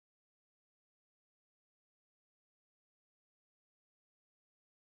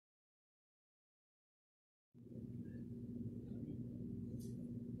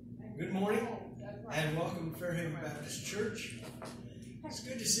Good morning and welcome to Fairhaven Baptist Church. It's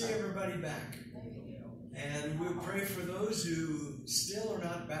good to see everybody back. And we'll pray for those who still are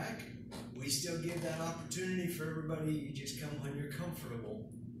not back. We still give that opportunity for everybody. You just come when you're comfortable.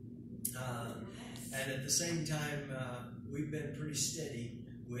 And at the same time, we've been pretty steady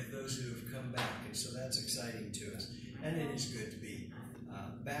with those who have come back. And so that's exciting to us. And it is good to be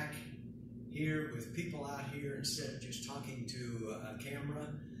back here with people out here instead of just talking to a camera.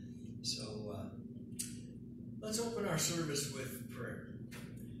 So let's open our service with prayer.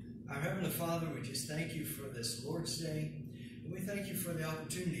 Our Heavenly Father, we just thank you for this Lord's Day. And we thank you for the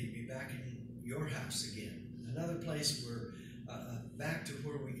opportunity to be back in your house again. Another place where back to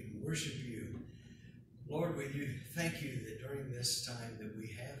where we can worship you. Lord, we do thank you that during this time that we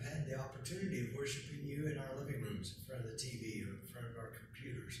have had the opportunity of worshiping you in our living rooms, in front of the TV or in front of our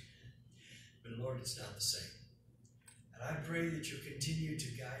computers. But Lord, it's not the same. And I pray that you'll continue to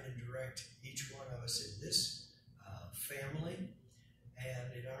guide and direct each one of us in this family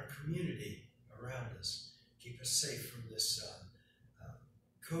and in our community around us. Keep us safe from this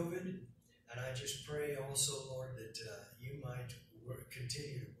COVID. And I just pray also, Lord, that you might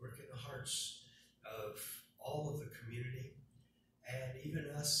continue to work in the hearts of all of the community and even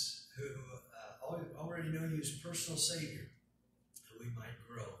us who already know you as personal Savior, that we might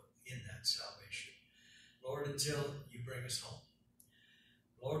grow in that salvation. Lord, until you bring us home.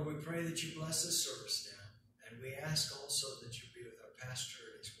 Lord, we pray that you bless this service now. And we ask also that you be with our pastor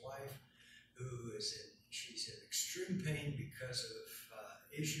and his wife, who she's in extreme pain because of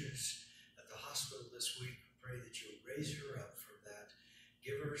issues at the hospital this week. We pray that you'll raise her up from that.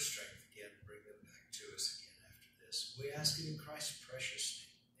 Give her strength again and bring them back to us again after this. We ask it in Christ's precious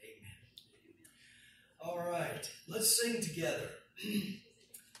name. Amen. All right, let's sing together.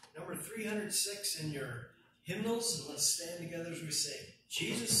 Number 306 in your hymnals, and let's stand together as we sing.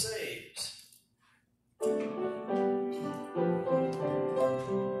 Jesus Saves.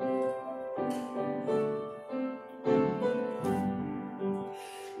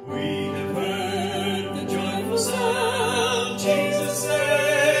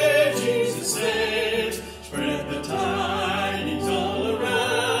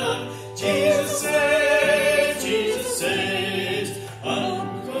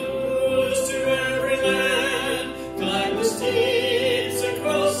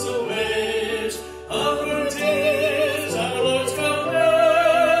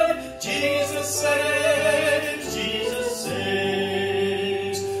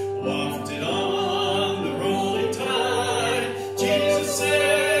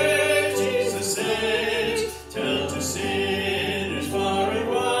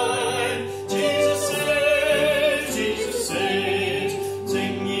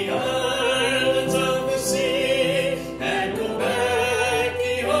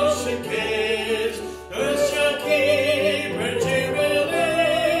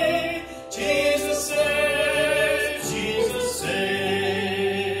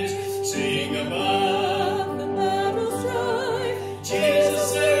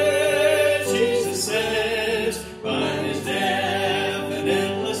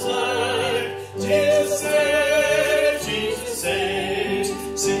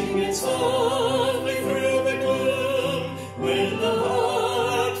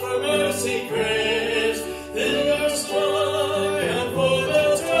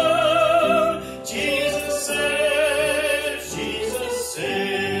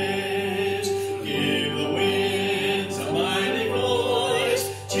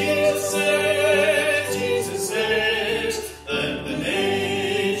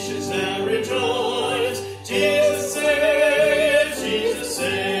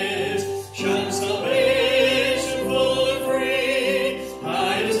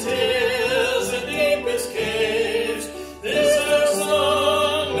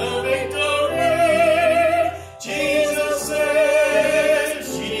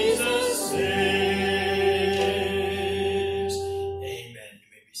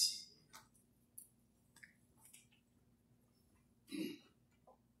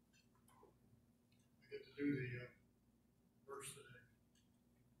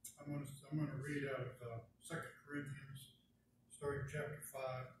 I'm going to read out of 2 Corinthians, starting chapter 5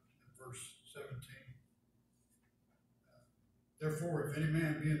 and verse 17. Therefore, if any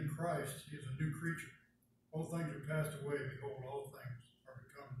man be in Christ, he is a new creature. All things are passed away. Behold, all things are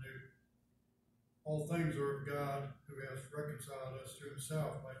become new. All things are of God, who has reconciled us to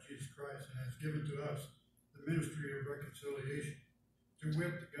himself by Jesus Christ, and has given to us the ministry of reconciliation. To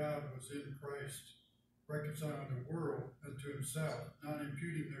wit, that God was in Christ, reconciling the world unto himself, not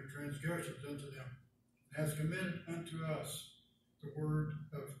imputing their transgressions unto them, and has committed unto us the word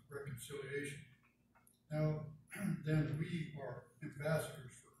of reconciliation. Now, then we are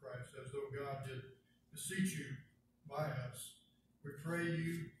ambassadors for Christ, as though God did beseech you by us. We pray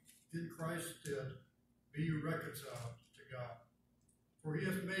you, in Christ's stead, be you reconciled to God. For he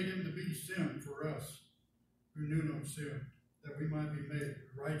hath made him to be sin for us, who knew no sin, that we might be made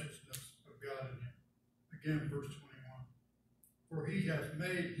the righteousness of God in him. Again, verse 21. For he hath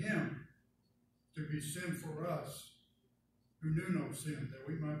made him to be sin for us, who knew no sin, that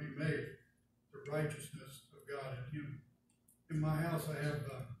we might be made the righteousness of God in him. In my house I have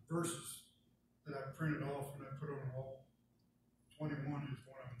verses that I printed off and I put on the wall. 21 is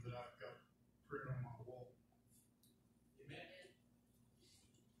one of them that I've got printed on my wall. Amen.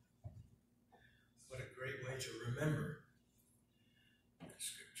 What a great way to remember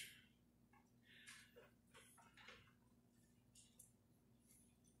Scripture.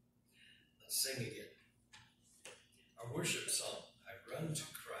 Let's sing again. Our worship song, I Run to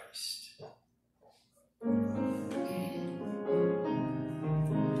Christ.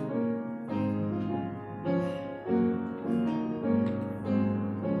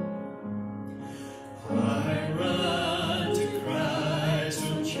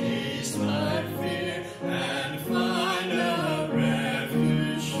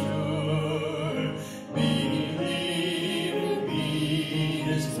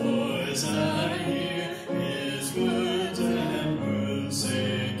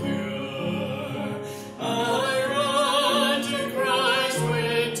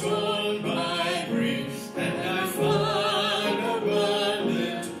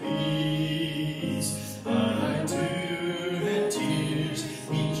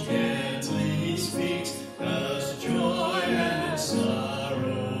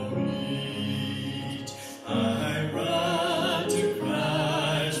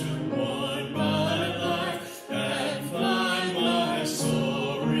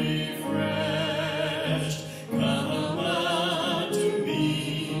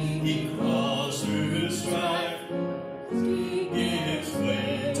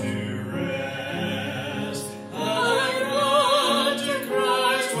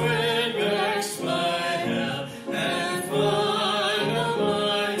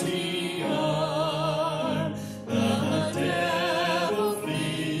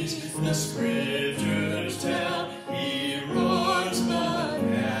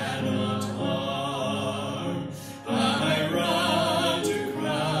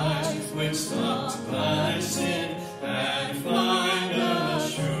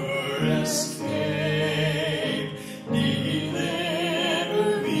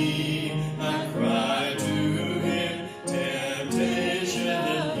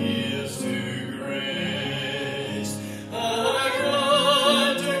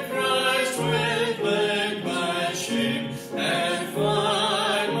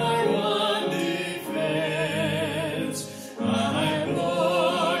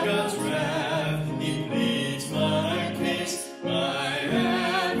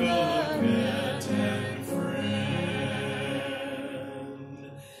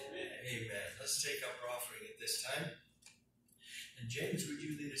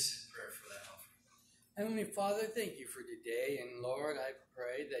 Heavenly Father, thank you for today, and Lord, I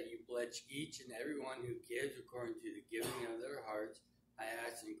pray that you bless each and every one who gives according to the giving of their hearts. I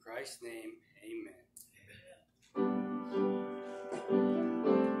ask in Christ's name, amen.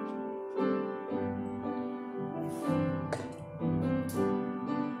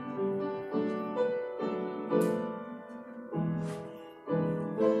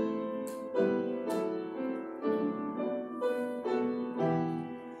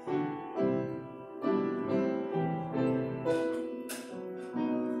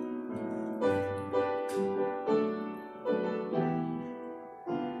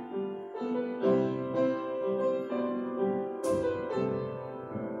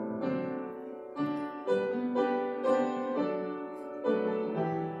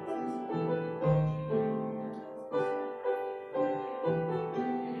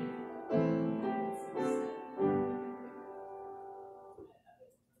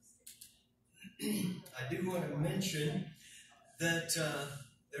 I do want to mention that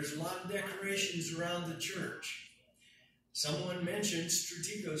there's a lot of decorations around the church. Someone mentioned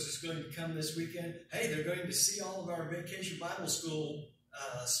Strategos is going to come this weekend. Hey, they're going to see all of our Vacation Bible School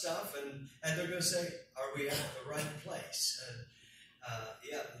stuff, and they're going to say, are we at the right place? And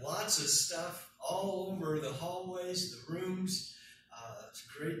yeah, lots of stuff all over the hallways, the rooms. It's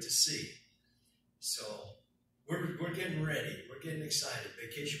great to see. So we're getting ready. We're getting excited.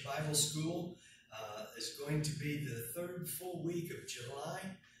 Vacation Bible School is going to be the third full week of July,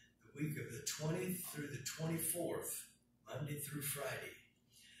 the week of the 20th through the 24th, Monday through Friday.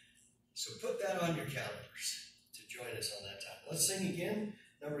 So put that on your calendars to join us on that time. Let's sing again.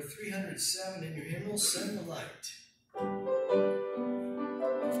 Number 307 in your hymnal, Send the Light.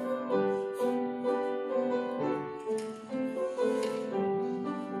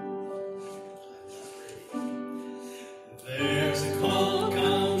 There's a call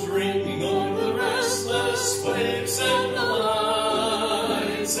comes ringing over the restless waves. Send the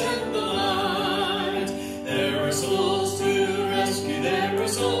light, send the light. There are souls to rescue, there are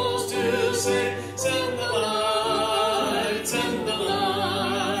souls to save. Send the light, send the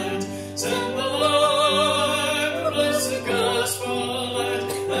light, send the light, the blessed gospel light.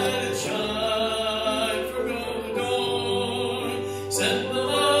 Let it shine from door to door. Send the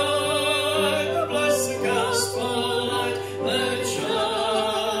light, the blessed gospel light. Let it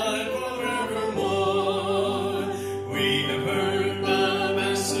shine forevermore. We have heard the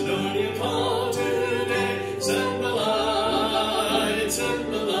Macedonian call today. Send the light,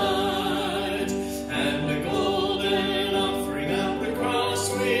 send the light. And a golden offering at the cross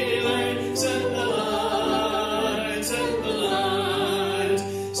we lay. Send the light, send the light,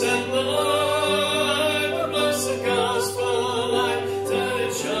 send the light, the blessed gospel light. Let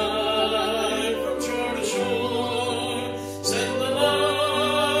it shine from shore to shore. Send the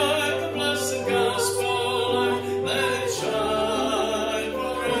light, the blessed gospel light. Let it shine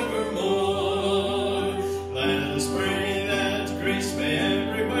forevermore. Let us pray that grace may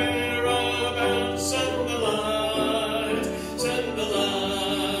everywhere abound. Send the light, send the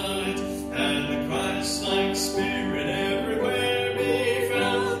light, and the Christ-like Spirit everywhere be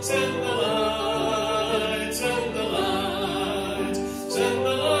found. Send the light, send the light, send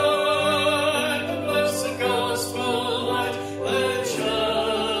the light, the blessed gospel light. Let it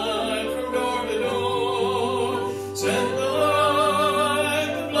shine from door to door. Send the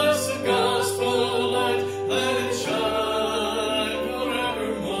light, the blessed gospel light. Let it shine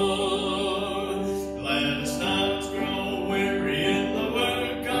forevermore. Let us not grow weary in the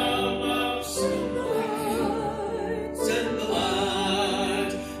work of love. Send the light, send the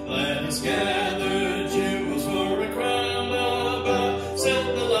light. Let us gather jewels for a crown above. Send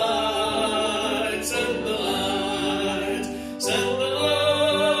the light, send the light, send the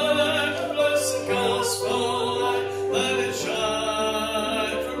light, the blessed gospel light. Let it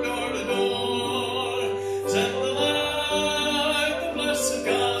shine from door to door. Send the light, the blessed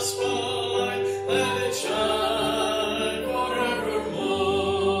gospel light. Let it shine forevermore.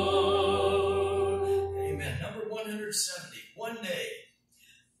 Amen. Number 170.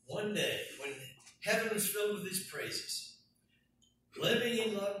 One day, when heaven was filled with his praises. Living,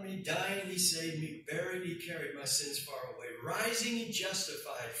 he loved me. Dying, he saved me. Buried, he carried my sins far away. Rising, he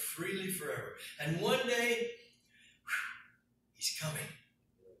justified freely forever. And one day, he's coming.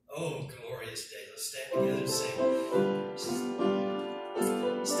 Oh, glorious day. Let's stand together and sing.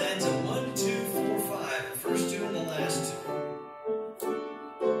 Stanza 1, 2, 4, 5. The first two and the last two.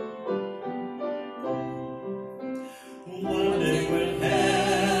 One day when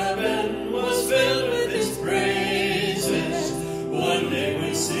heaven was filled with his praises, one day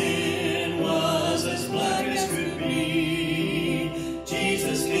when sin was as black as could be,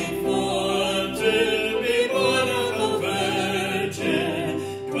 Jesus came forth to be born of a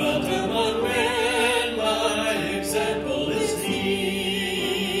virgin, dwelt among men, my example is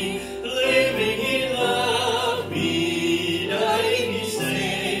he. Living he loved me, dying he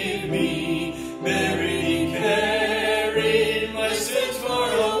saved me, buried he carried my sins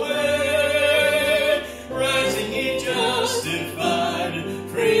far away, rising he justified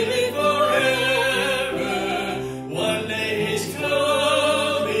freely forever. One day he's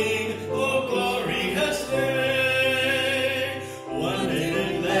coming, oh glorious day. One day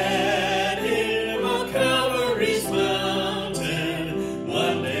they led him on Calvary's mountain.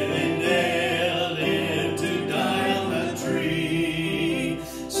 One day they nailed him to die on that tree.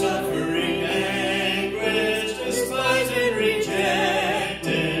 Suffering anguish, despised and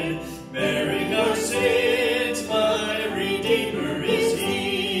rejected, bearing our sins, my Redeemer is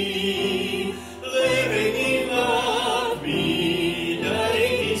he. Living he loved me,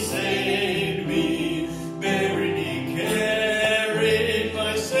 dying he saved me, buried he carried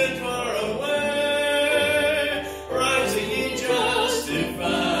my sin far away, rising he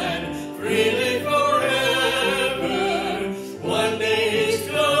justified freely forever. One day he's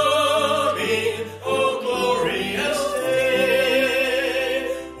coming, oh glorious day.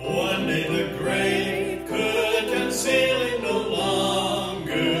 One day the grave could conceal him no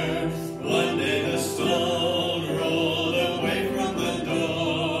longer. One day the stone rolled away from the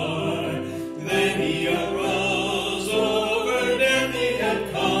door. Then he arose, over death he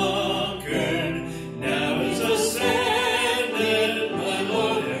had conquered. Now is ascended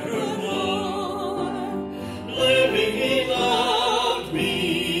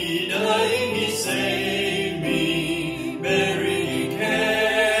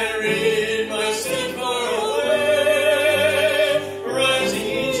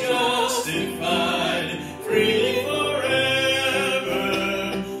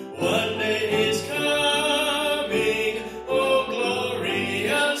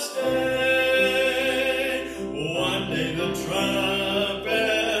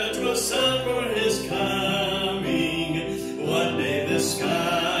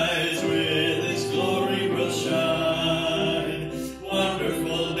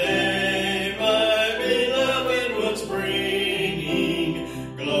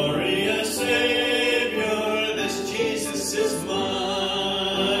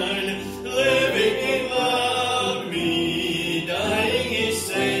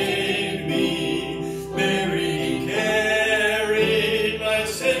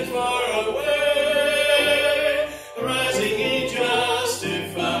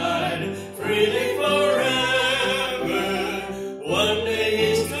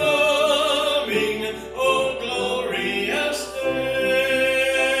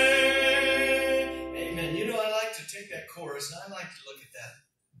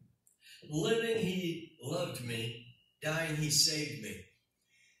Living, he loved me. Dying, he saved me.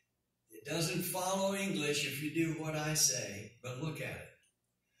 It doesn't follow English if you do what I say, but look at it.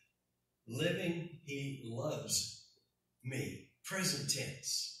 Living, he loves me. Present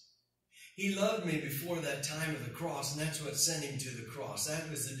tense. He loved me before that time of the cross, and that's what sent him to the cross. That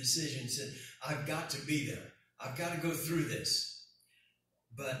was the decision. He said, I've got to be there. I've got to go through this.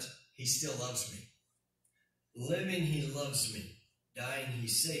 But he still loves me. Living, he loves me. Dying, he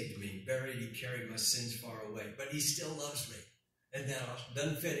saved me. Buried, he carried my sins far away. But he still loves me. And now,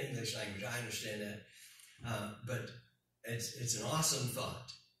 doesn't fit English language. I understand that. But it's an awesome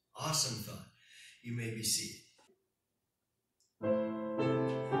thought. Awesome thought. You may be seated.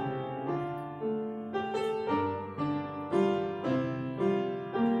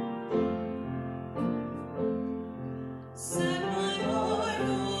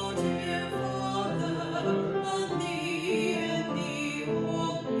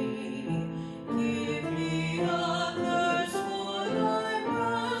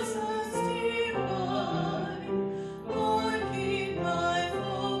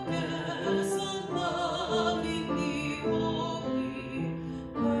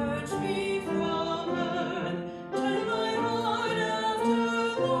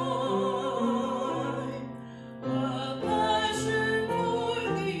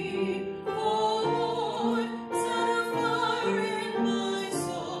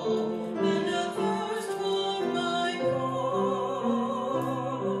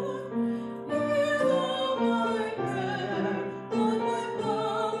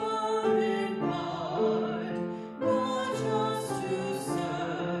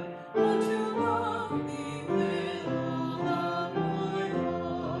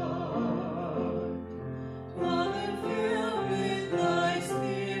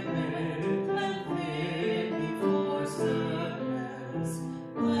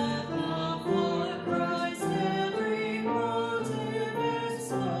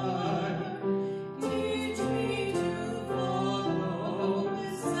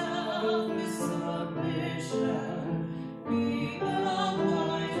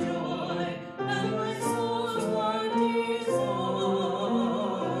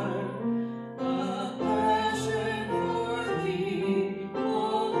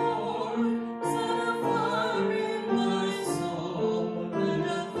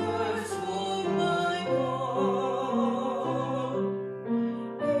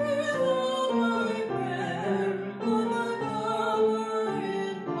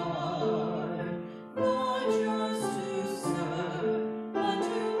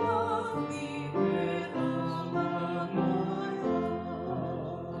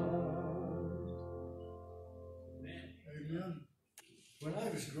 When I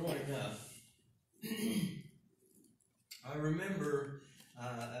was growing up, I remember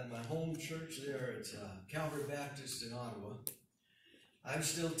at my home church there at Calvary Baptist in Ottawa, I was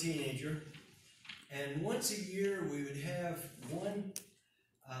still a teenager, and once a year we would have one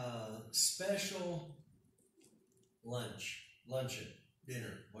special luncheon,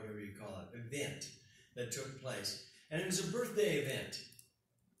 dinner, whatever you call it, event that took place. And it was a birthday event.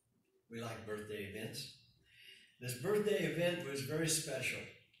 We like birthday events. This birthday event was very special.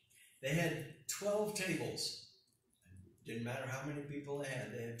 They had 12 tables. Didn't matter how many people they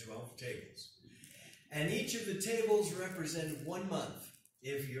had 12 tables. And each of the tables represented 1 month.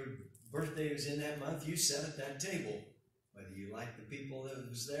 If your birthday was in that month, you sat at that table. Whether you liked the people that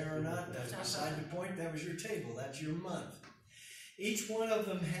was there or not, that's beside the point. That was your table. That's your month. Each one of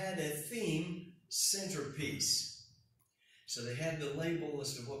them had a theme centerpiece. So they had the label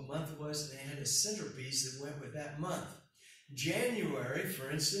as to what month it was, and they had a centerpiece that went with that month. January, for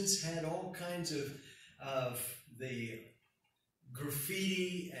instance, had all kinds of the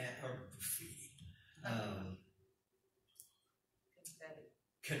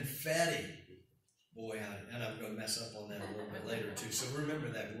confetti. Boy, and I'm going to mess up on that a little bit later too, so remember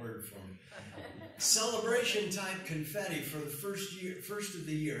that word for me. Celebration type confetti for the first of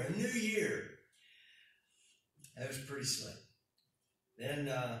the year, a new year. That was pretty slick. Then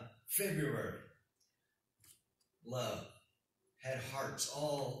February, love, had hearts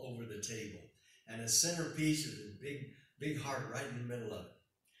all over the table, and a centerpiece with a big heart right in the middle of it.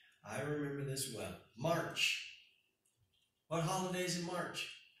 I remember this well. March. What holidays in March?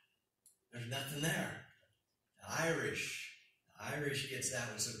 There's nothing there. Irish gets that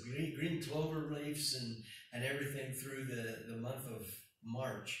one. So green clover leaves and everything through the month of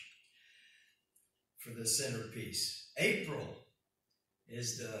March for the centerpiece. April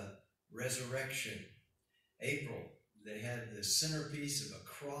is the resurrection. April, they had the centerpiece of a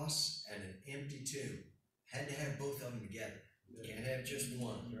cross and an empty tomb. Had to have both of them together. Can't have just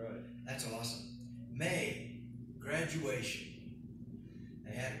one. Right. That's awesome. May, graduation.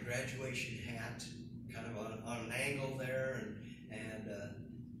 They had a graduation hat, kind of on an angle there, and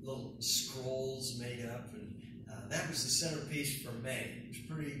little scrolls made up, and that was the centerpiece for May. It was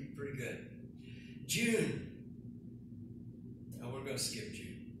pretty good. June. Oh, we're going to skip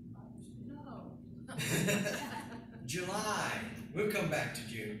June. No. July. We'll come back to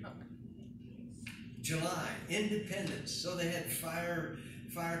June. July, Independence. So they had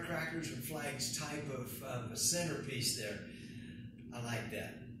firecrackers and flags type of a centerpiece there. I like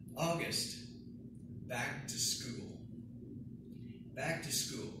that. August, back to school. Back to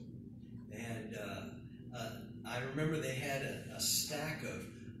school. And I remember they had a stack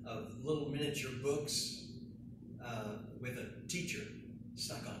of little miniature books with a teacher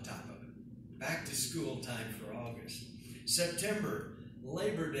stuck on top of it. Back to school time for August. September,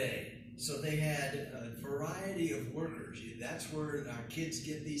 Labor Day. So they had a variety of workers. That's where our kids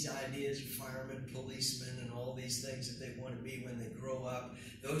get these ideas of firemen, policemen, and all these things that they want to be when they grow up.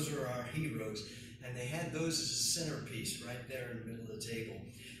 Those are our heroes. And they had those as a centerpiece right there in the middle of the table.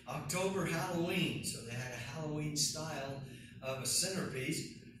 October, Halloween. So they had a Halloween style of a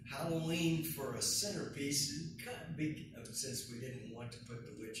centerpiece. Halloween for a centerpiece, kind of big, since we didn't want to put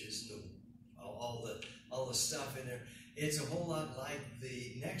the witches and all the stuff in there. It's a whole lot like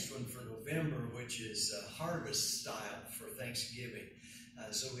the next one for November, which is harvest style for Thanksgiving.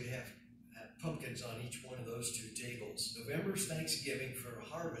 So we have pumpkins on each one of those two tables. November's Thanksgiving for a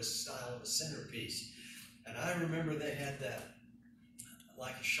harvest style of a centerpiece. And I remember they had that,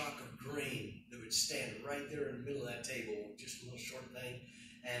 like a shock of grain that would stand right there in the middle of that table, just a little short thing,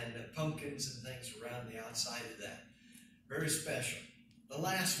 and pumpkins and things around the outside of that. Very special. The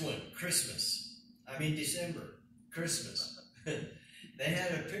last one, December. Christmas. They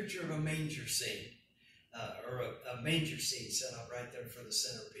had a picture of a manger scene, or a manger scene set up right there for the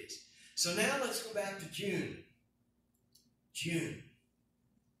centerpiece. So now let's go back to June. June.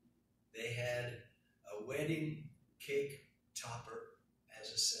 They had a wedding cake topper as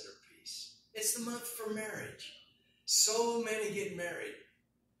a centerpiece. It's the month for marriage. So many get married.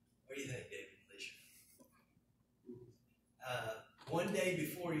 What do you think, David and Alicia? One day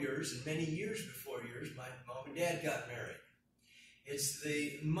before yours and many years before yours, my mom and dad got married. It's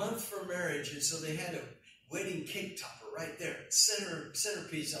the month for marriage, and so they had a wedding cake topper right there,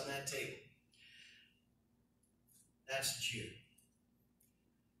 centerpiece on that table. That's June.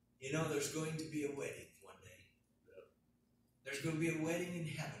 You know, there's going to be a wedding one day. There's going to be a wedding in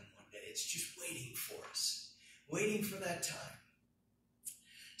heaven one day. It's just waiting for us, waiting for that time.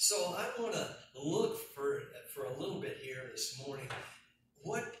 So I want to look for a little bit here this morning.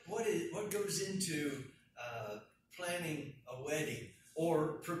 What goes into planning a wedding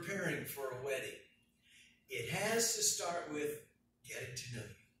or preparing for a wedding? It has to start with getting to know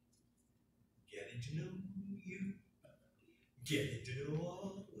you. Getting to know you. Getting to know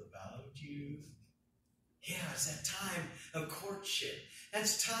all about you. Yeah, it's that time of courtship.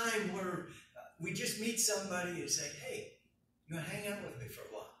 That's time where we just meet somebody and say, hey, you want to hang out with me for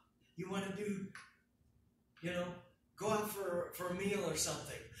a while? You want to do, go out for a meal or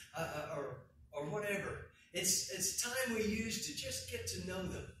something, or whatever. It's time we use to just get to know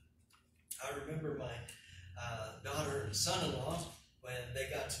them. I remember my daughter and son-in-law when they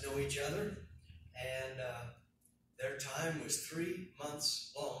got to know each other, and their time was 3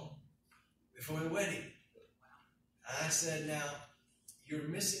 months long before the wedding. I said, now, you're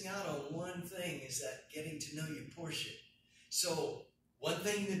missing out on one thing, is that getting to know you portion. So, one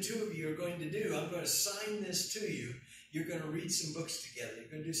thing the two of you are going to do, I'm going to sign this to you. You're going to read some books together. You're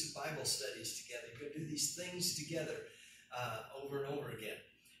going to do some Bible studies together. You're going to do these things together over and over again.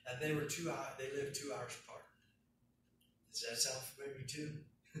 And they were 2 hours. They lived 2 hours apart. Does that sound familiar too?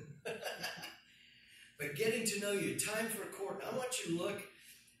 But getting to know you, time for a court. I want you to look,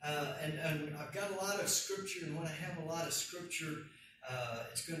 and I've got a lot of scripture, and when I have a lot of scripture,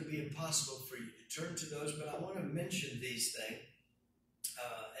 it's going to be impossible for you to turn to those, but I want to mention these things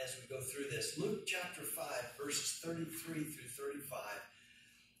as we go through this. Luke chapter 5, verses 33 through 35.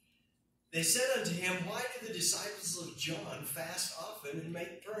 They said unto him, why do the disciples of John fast often and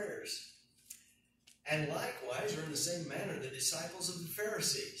make prayers? And likewise, or in the same manner, the disciples of the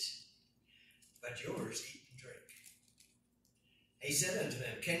Pharisees. But yours eat and drink. He said unto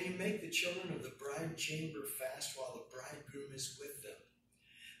them, can you make the children of the bride chamber fast while the bridegroom is with them?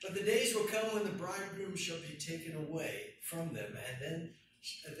 But the days will come when the bridegroom shall be taken away from them, and then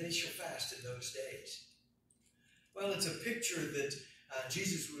they shall fast in those days. Well, it's a picture that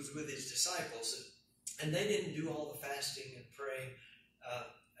Jesus was with his disciples, and they didn't do all the fasting and praying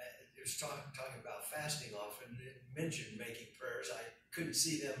it was talking about fasting often. It mentioned making prayers. I couldn't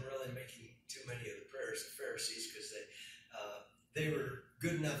see them really making too many of the prayers, the Pharisees, because they were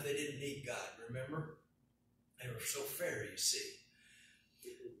good enough they didn't need God, remember? They were so fair, you see.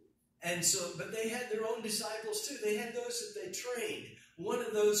 And so, but they had their own disciples too. They had those that they trained. One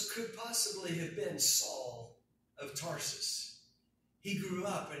of those could possibly have been Saul of Tarsus. He grew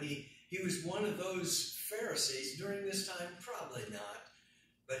up and he was one of those Pharisees during this time, probably not,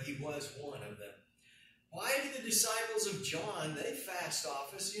 but he was one of them. Why did the disciples of John, they fast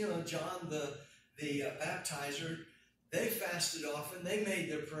often? You know, John the baptizer, they fasted often. They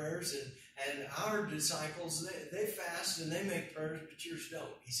made their prayers, and our disciples, they fast and they make prayers, but yours don't.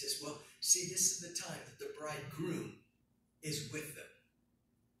 He says, well, see, this is the time that the bridegroom is with them.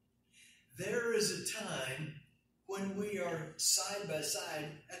 There is a time when we are side by side.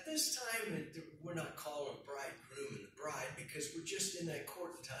 At this time, we're not calling bridegroom and the bride because we're just in that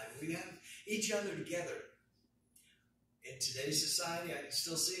courting time. We have each other together. In today's society, I can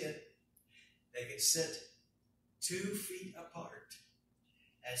still see it. They can sit 2 feet apart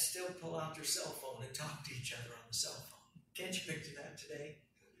and still pull out their cell phone and talk to each other on the cell phone. Can't you picture that today?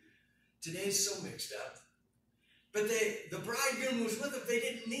 Today's so mixed up. But the bridegroom was with them. They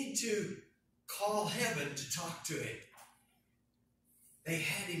didn't need to call heaven to talk to him. They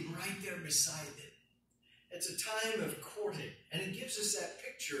had him right there beside them. It's a time of courting. And it gives us that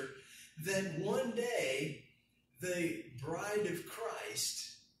picture that one day the bride of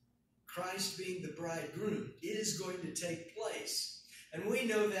Christ, Christ being the bridegroom, is going to take place. And we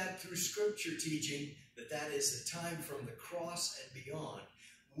know that through Scripture teaching that is the time from the cross and beyond.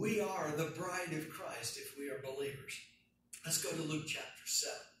 We are the bride of Christ if we are believers. Let's go to Luke chapter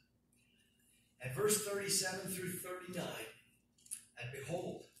 7. And verse 37 through 39. And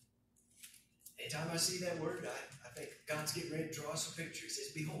behold, anytime I see that word, I think God's getting ready to draw us a picture. He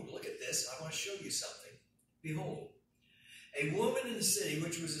says, behold, look at this. I want to show you something. Behold, a woman in the city,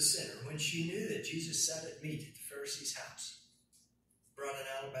 which was a sinner, when she knew that Jesus sat at meat at the Pharisee's house, brought an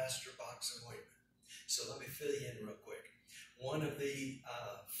alabaster box of ointment. So let me fill you in real quick. One of the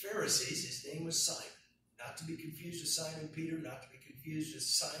Pharisees, his name was Simon. Not to be confused with Simon Peter, not to be confused with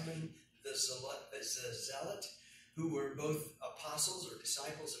Simon the Zealot, who were both apostles or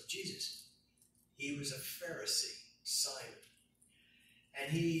disciples of Jesus. He was a Pharisee, Simon.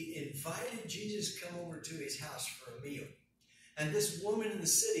 And he invited Jesus to come over to his house for a meal. And this woman in the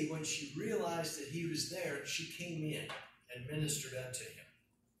city, when she realized that he was there, she came in and ministered unto him.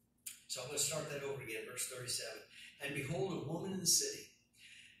 So I'm going to start that over again, verse 37. And behold, a woman in the city,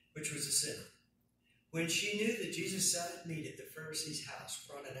 which was a sinner, when she knew that Jesus sat at meat at the Pharisee's house,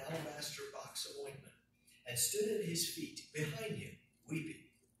 brought an alabaster box of ointment, and stood at his feet behind him, weeping,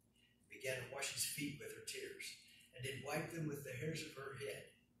 began to wash his feet with her tears, and did wipe them with the hairs of her head,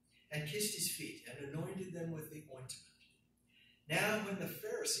 and kissed his feet, and anointed them with the ointment. Now when the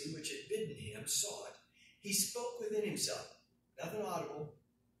Pharisee which had bidden him saw it, he spoke within himself, nothing audible,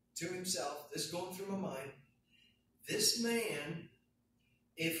 to himself, this going through my mind, this man,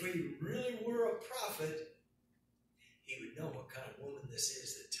 if he really were a prophet, he would know what kind of woman this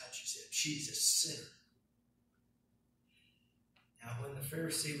is that touches him. She's a sinner. Now when the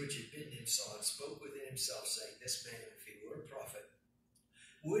Pharisee which had bidden him saw it, spoke within himself, saying, this man, if he were a prophet,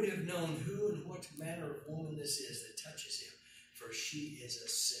 would have known who and what manner of woman this is that touches him, for she is a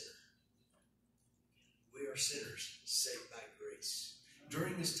sinner. We are sinners, saved by grace.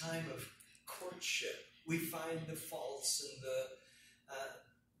 During this time of courtship, we find the faults and the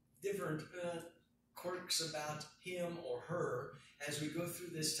different quirks about him or her. As we go through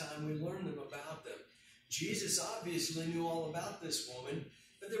this time, we learn them about them. Jesus obviously knew all about this woman,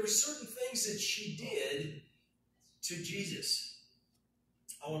 but there were certain things that she did to Jesus.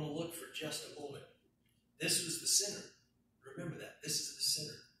 I want to look for just a moment. This was the sinner. Remember that. This is the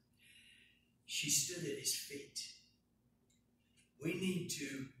sinner. She stood at his feet. We need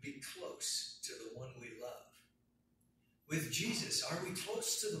to be close to the one we love. With Jesus, are we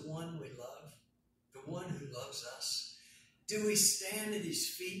close to the one we love? The one who loves us? Do we stand at his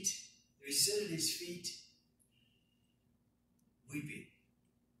feet? Do we sit at his feet? Weeping.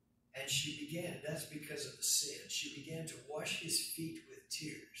 And she began, that's because of the sin, she began to wash his feet with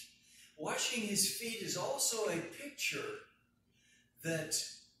tears. Washing his feet is also a picture that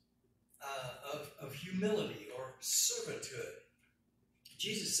of humility or servanthood.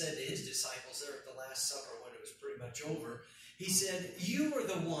 Jesus said to his disciples there at the Last Supper when it was pretty much over, he said, you are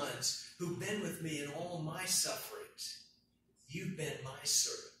the ones who've been with me in all my sufferings. You've been my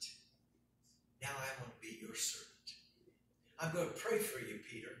servant. Now I want to be your servant. I'm going to pray for you,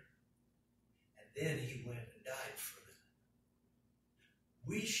 Peter. And then he went and died for them.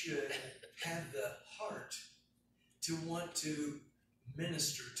 we should have the heart to want to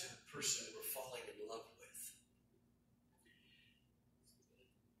minister to the person we're falling in love with.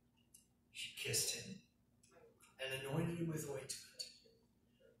 She kissed him and anointed him with ointment,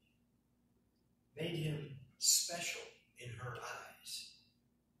 made him special in her eyes.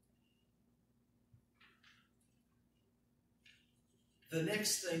 The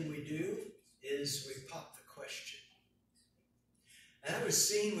next thing we do is we pop the question. And that was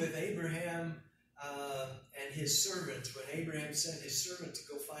seen with Abraham and his servants when Abraham sent his servant to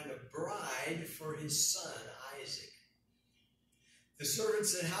go find a bride for his son, Isaac. The servant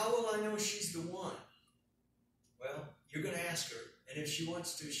said, "How will I know she's the one?" Well, you're going to ask her, and if she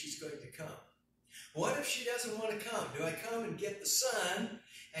wants to, she's going to come. What if she doesn't want to come? Do I come and get the son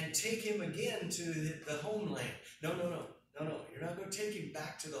and take him again to the homeland? No. You're not going to take him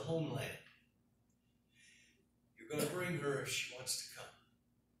back to the homeland. You're going to bring her if she wants to come.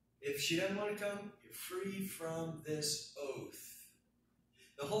 If she doesn't want to come, you're free from this oath.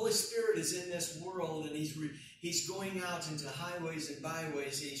 The Holy Spirit is in this world, and He's going out into highways and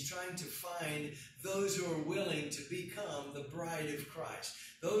byways, and He's trying to find those who are willing to become the bride of Christ.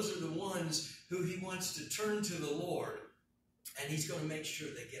 Those are the ones who He wants to turn to the Lord, and He's going to make sure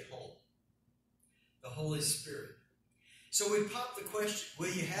they get home. The Holy Spirit. So we pop the question,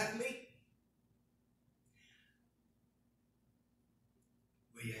 will you have me?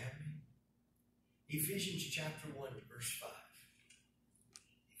 Will you have me? Ephesians chapter 1, verse 5.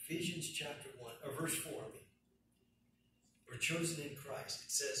 Ephesians chapter 1, or verse 4, We're chosen in Christ.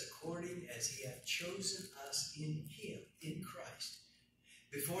 It says, according as He hath chosen us in Him, in Christ,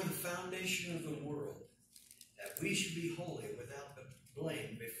 before the foundation of the world, that we should be holy without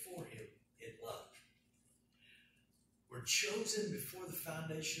blame before Him in love. We're chosen before the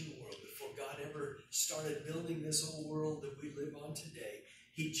foundation of the world, before God ever started building this whole world that we live on today.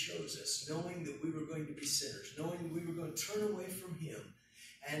 He chose us, knowing that we were going to be sinners, knowing we were going to turn away from Him,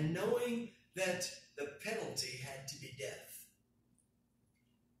 and knowing that the penalty had to be death.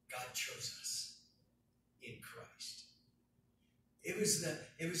 God chose us in Christ. It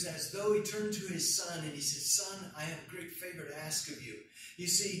was as though He turned to His Son and He said, "Son, I have a great favor to ask of you. You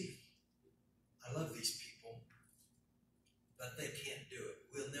see, I love these people, but they can't do it.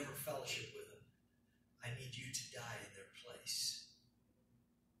 We'll never fellowship with them. I need you to die in their place.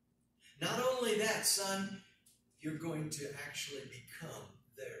 Not only that, son, you're going to actually become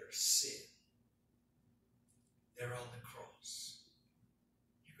their sin. They're on the cross.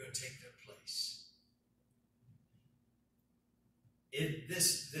 You're going to take their place."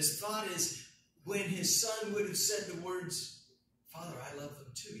 This thought is, when His Son would have said the words, "Father, I love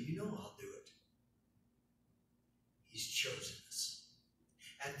them too. You know I'll do it." He's chosen us.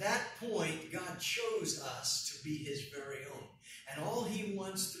 At that point, God chose us to be His very own. And all He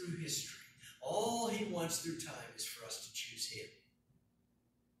wants through history, all He wants through time is for us to choose Him.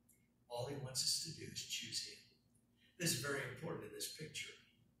 All He wants us to do is choose Him. This is very important in this picture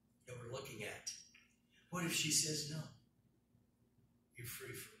that we're looking at. What if she says no? You're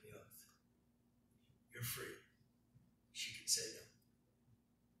free from the oath. You're free. She can say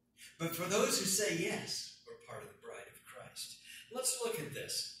no. But for those who say yes, we're part of the bride of Christ. Let's look at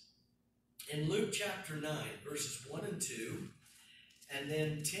this. In Luke chapter 9, verses 1 and 2, and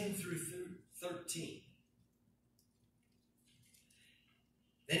then 10 through 13.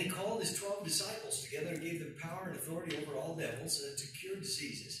 Then He called His 12 disciples together and gave them power and authority over all devils and to cure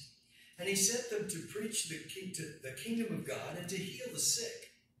diseases. And He sent them to preach the kingdom of God and to heal the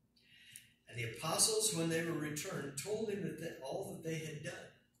sick. And the apostles, when they were returned, told Him all that they had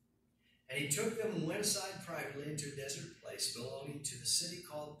done. And He took them and went aside privately into a desert place belonging to the city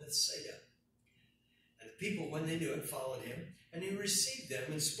called Bethsaida. And the people, when they knew it, followed Him. And He received them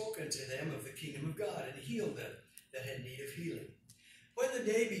and spoke unto them of the kingdom of God and healed them that had need of healing. When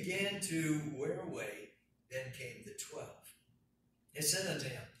the day began to wear away, then came the 12. He said unto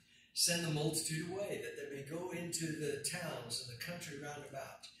Him, Send the multitude away, that they may go into the towns and the country round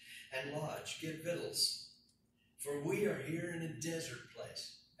about, and lodge, get victuals. For we are here in a desert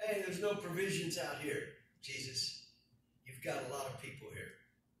place. Hey, there's no provisions out here, Jesus. You've got a lot of people here.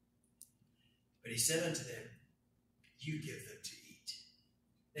 But He said unto them, You give them to eat.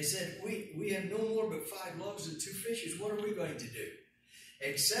 They said, we have no more but 5 loaves and 2 fishes. What are we going to do?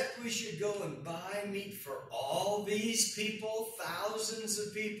 Except we should go and buy meat for all these people, thousands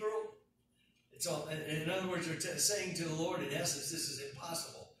of people. It's all. In other words, they're saying to the Lord, in essence, this is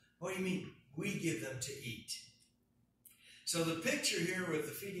impossible. What do you mean? We give them to eat. So the picture here with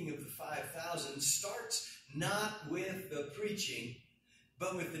the feeding of the 5,000 starts not with the preaching,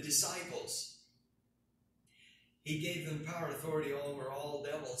 but with the disciples. He gave them power and authority over all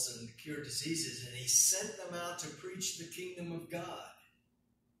devils and to cure diseases, and he sent them out to preach the kingdom of God.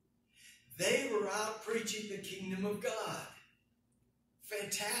 They were out preaching the kingdom of God.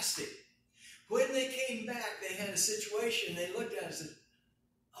 Fantastic. When they came back, they had a situation. They looked at it and said,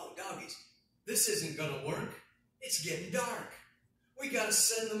 oh, doggies, this isn't going to work. It's getting dark. We got to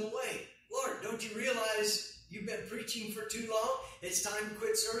send them away. Lord, don't you realize you've been preaching for too long? It's time to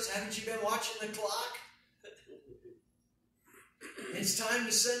quit service. Haven't you been watching the clock? It's time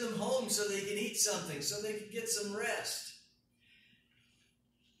to send them home so they can eat something, so they can get some rest.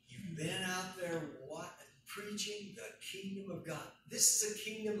 You've been out there preaching the kingdom of God. This is a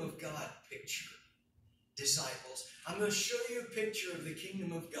kingdom of God picture, disciples. I'm going to show you a picture of the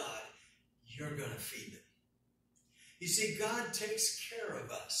kingdom of God. You're going to feed them. You see, God takes care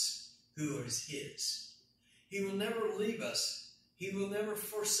of us who is His. He will never leave us. He will never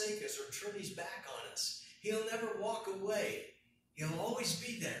forsake us or turn His back on us. He'll never walk away. He'll always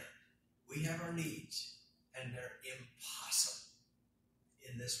be there. We have our needs, and they're impossible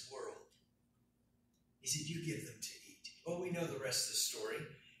in this world. He said, you give them to eat. Well, we know the rest of the story.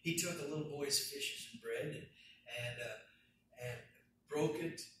 He took the little boy's fishes and bread and broke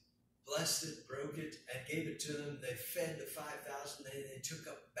it, blessed it, broke it, and gave it to them. They fed the 5,000. They took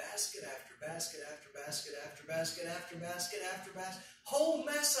up basket after basket after basket after basket after basket after basket. Whole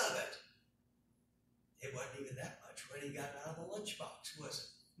mess of it. It wasn't even that much when he got out of the lunchbox, was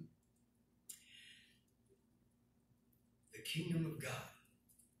it? The kingdom of God.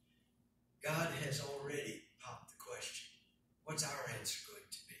 God has already popped the question. What's our answer going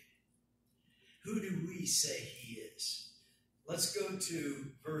to be? Who do we say He is? Let's go to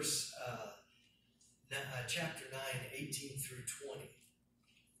verse chapter 9, 18 through 20.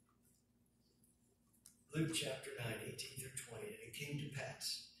 Luke chapter 9, 18 through 20. And it came to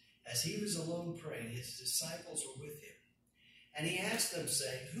pass, as he was alone praying, his disciples were with him. And he asked them,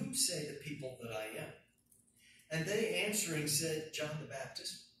 saying, whom say the people that I am? And they answering said, John the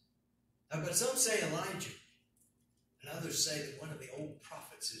Baptist. But some say Elijah. And others say that one of the old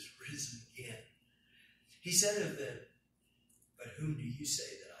prophets is risen again. He said of them, but whom do you say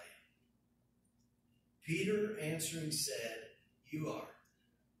that I am? Peter answering said, you are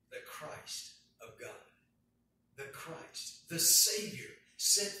the Christ of God. The Christ, the Savior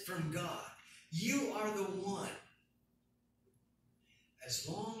sent from God. You are the one. As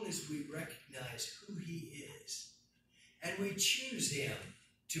long as we recognize who He is and we choose Him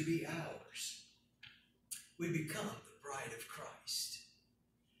to be ours, we become the bride of Christ.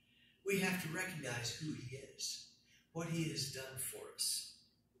 We have to recognize who He is, what He has done for us.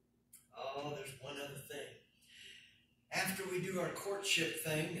 Oh, there's one other thing. After we do our courtship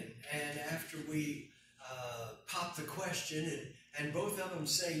thing and after we pop the question and both of them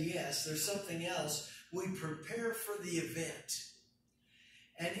say yes, there's something else. We prepare for the event.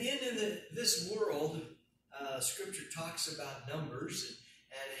 And in this world, Scripture talks about numbers,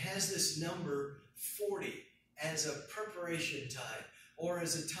 and it has this number 40 as a preparation time or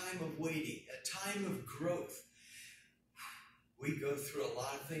as a time of waiting, a time of growth. We go through a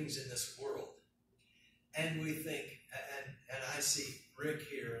lot of things in this world, and we think, and I see Rick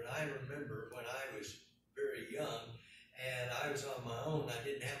here, and I remember when I was very young, and I was on my own. I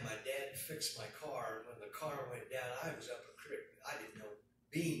didn't have my dad fix my car. When the car went down, I was up a creek. I didn't know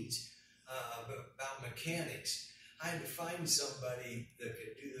beans about mechanics. I had to find somebody that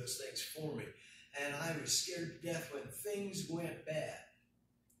could do those things for me. And I was scared to death when things went bad.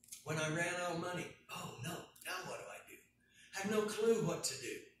 When I ran out of money, oh no, now what do I do? I have no clue what to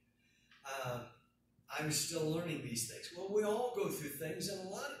do. I was still learning these things. Well, we all go through things, and a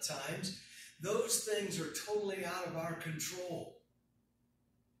lot of times, those things are totally out of our control.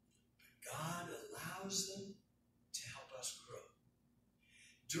 But God allows them to help us grow.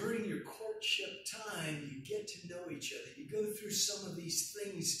 During your courtship time, you get to know each other. You go through some of these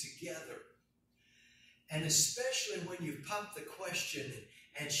things together. And especially when you've popped the question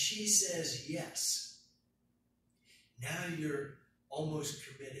and she says yes, now you're almost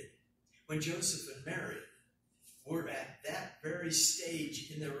committed. When Joseph and Mary were at that very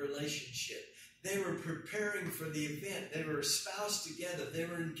stage in their relationship, they were preparing for the event. They were espoused together. They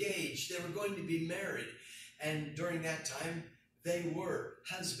were engaged. They were going to be married. And during that time, they were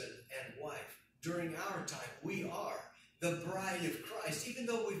husband and wife. During our time, we are the bride of Christ. Even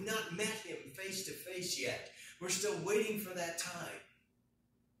though we've not met Him face to face yet, we're still waiting for that time.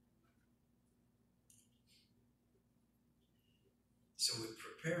 So we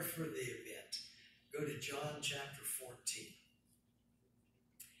prepare for the event. Go to John chapter 14.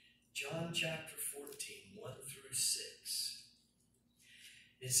 John chapter 14, 1 through 6.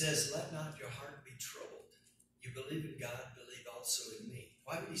 It says, let not your heart be troubled. You believe in God, believe also in me.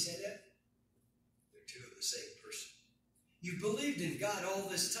 Why would he say that? They're two of the same person. You believed in God all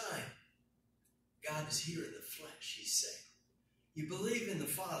this time. God is here in the flesh, he's saying. You believe in the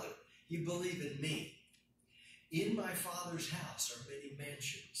Father. You believe in me. In my Father's house are many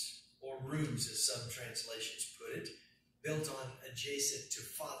mansions, or rooms as some translations put it, built on adjacent to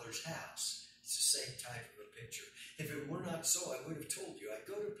Father's house. It's the same type of a picture. If it were not so, I would have told you, I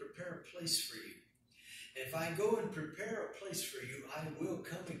go to prepare a place for you. And if I go and prepare a place for you, I will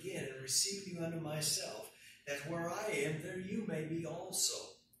come again and receive you unto myself, that where I am, there you may be also.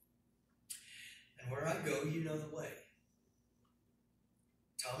 And where I go, you know the way.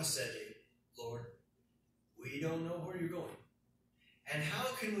 Thomas said to him, Lord, we don't know where you're going. And how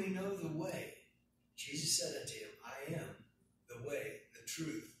can we know the way? Jesus said unto him, I am the way, the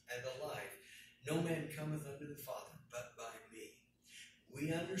truth, and the life. No man cometh unto the Father but by me.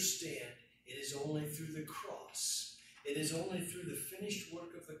 We understand it is only through the cross. It is only through the finished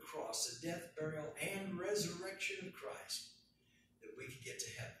work of the cross, the death, burial, and resurrection of Christ, that we can get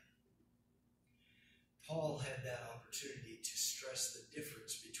to heaven. Paul had that opportunity to stress the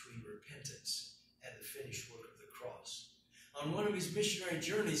difference between repentance and the finished work of the cross. On one of his missionary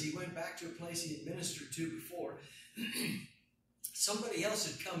journeys, he went back to a place he had ministered to before. Somebody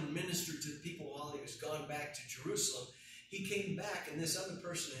else had come and ministered to the people while he was gone back to Jerusalem. He came back, and this other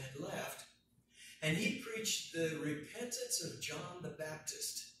person had left, and he preached the repentance of John the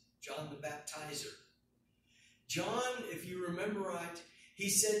Baptist, John the Baptizer. John, if you remember right, he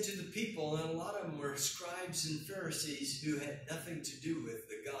said to the people, and a lot of them were scribes and Pharisees who had nothing to do with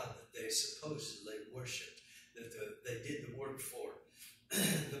the God that they supposedly worshipped, that they did the work for,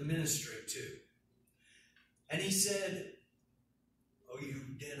 the ministry to. And he said, oh, you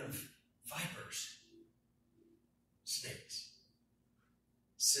den of vipers, snakes,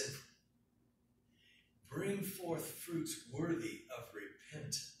 sinful, bring forth fruits worthy of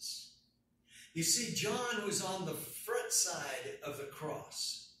repentance. You see, John was on the front side of the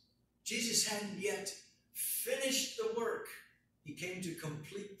cross. Jesus hadn't yet finished the work. He came to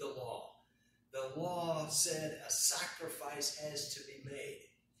complete the law. The law said a sacrifice has to be made.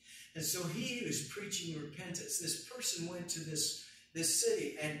 And so he was preaching repentance. This person went to this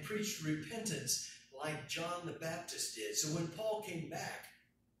city and preached repentance like John the Baptist did. So when Paul came back,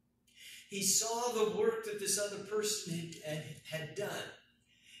 he saw the work that this other person had done.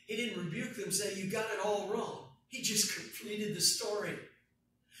 He didn't rebuke them, say, you got it all wrong. He just completed the story.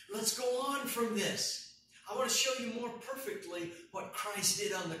 Let's go on from this. I want to show you more perfectly what Christ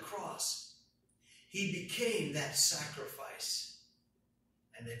did on the cross. He became that sacrifice,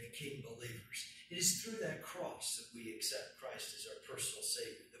 and they became believers. It is through that cross that we accept Christ as our personal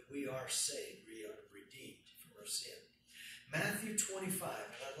Savior, that we are saved, we are redeemed from our sin. Matthew 25,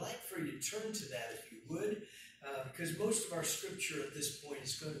 and I'd like for you to turn to that if you would, because most of our scripture at this point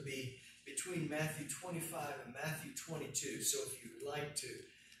is going to be between Matthew 25 and Matthew 22. So if you'd like to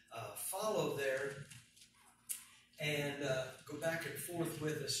follow there and go back and forth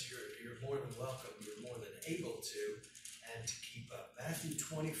with us, you're more than welcome. You're more than able to, and to keep up. Matthew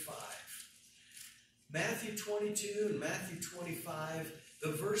 25. Matthew 22 and Matthew 25,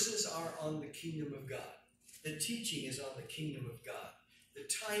 the verses are on the kingdom of God. The teaching is on the kingdom of God. The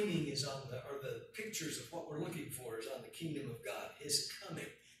timing is on the pictures of what we're looking for is on the kingdom of God, his coming,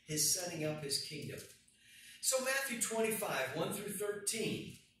 his setting up his kingdom. So Matthew 25, 1 through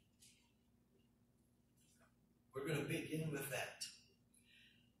 13. We're going to begin with that.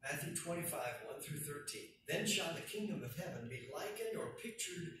 Matthew 25, 1 through 13. Then shall the kingdom of heaven be likened or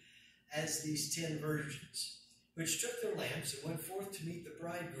pictured as these 10 virgins, which took their lamps and went forth to meet the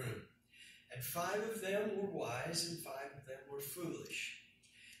bridegroom. And 5 of them were wise, and 5 of them were foolish.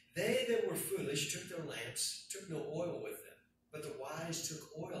 They that were foolish took their lamps, took no oil with them, but the wise took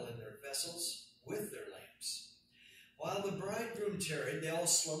oil in their vessels with their lamps. While the bridegroom tarried, they all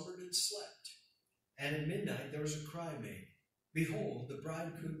slumbered and slept. And at midnight there was a cry made, Behold, the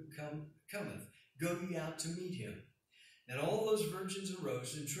bridegroom cometh, go ye out to meet him. And all those virgins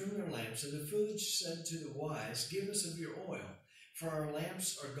arose and trimmed their lamps, and the foolish said to the wise, Give us of your oil, for our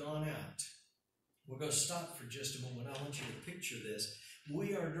lamps are gone out. We're going to stop for just a moment. I want you to picture this.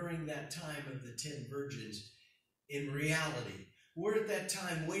 We are during that time of the 10 virgins in reality. We're at that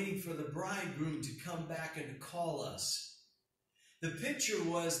time waiting for the bridegroom to come back and to call us. The picture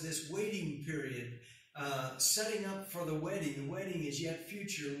was this waiting period, setting up for the wedding. The wedding is yet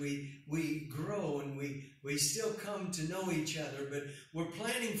future. We grow and we still come to know each other, but we're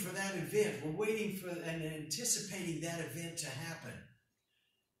planning for that event. We're waiting for and anticipating that event to happen.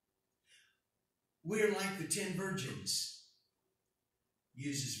 We're like the 10 virgins.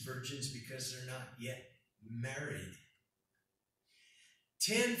 Uses virgins because they're not yet married.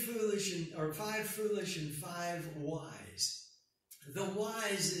 5 foolish and 5 wise. The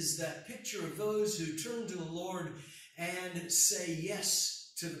wise is that picture of those who turn to the Lord and say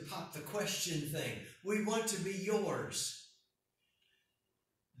yes to the pop the question thing. We want to be yours.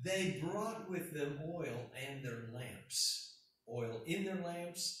 They brought with them oil and their lamps. Oil in their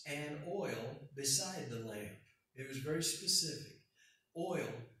lamps and oil beside the lamp. It was very specific. Oil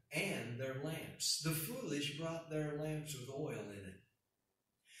and their lamps. The foolish brought their lamps with oil in it.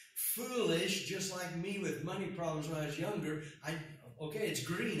 Foolish, just like me with money problems when I was younger, okay, it's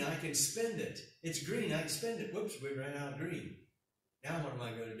green, I can spend it. It's green, I can spend it. Whoops, we ran out of green. Now what am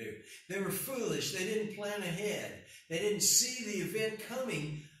I going to do? They were foolish. They didn't plan ahead. They didn't see the event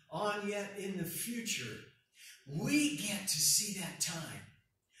coming on yet in the future. We get to see that time.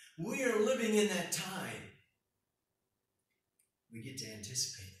 We are living in that time. We get to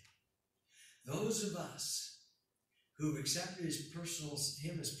anticipate it. Those of us who've accepted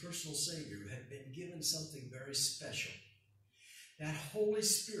him as personal Savior have been given something very special. That Holy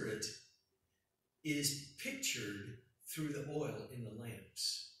Spirit is pictured through the oil in the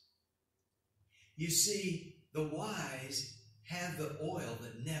lamps. You see, the wise have the oil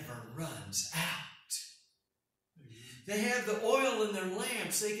that never runs out. They have the oil in their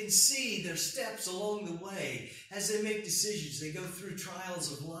lamps. They can see their steps along the way as they make decisions. They go through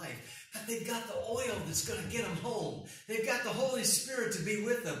trials of life. But they've got the oil that's going to get them home. They've got the Holy Spirit to be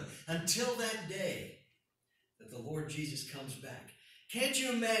with them until that day that the Lord Jesus comes back. Can't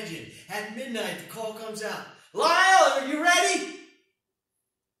you imagine? At midnight, the call comes out. Lyle, are you ready?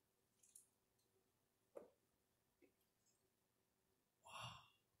 Wow.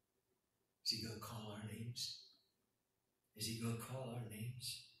 Is he going to call our names? Is he going to call our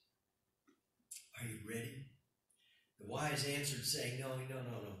names? Are you ready? The wise answered, saying, no.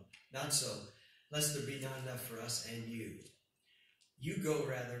 Not so, lest there be not enough for us and you. You go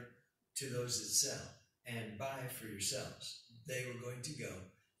rather to those that sell and buy for yourselves. They were going to go.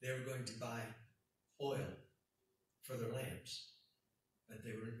 They were going to buy oil for their lamps, but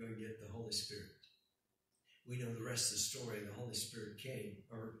they weren't going to get the Holy Spirit. We know the rest of the story. The Holy Spirit came,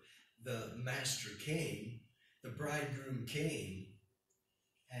 or the Master came, the bridegroom came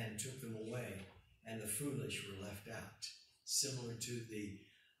and took them away, and the foolish were left out. Similar to the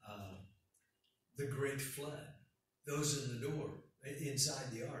great flood. Those in the door,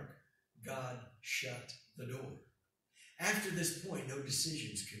 inside the ark, God shut the door. After this point, no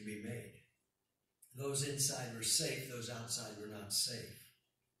decisions can be made. Those inside were safe, those outside were not safe.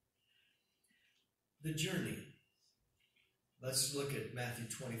 The journey. Let's look at Matthew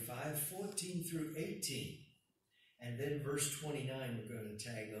 25, 14 through 18. And then verse 29, we're going to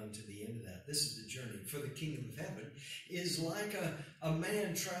tag on to the end of that. This is the journey. For the kingdom of heaven is like a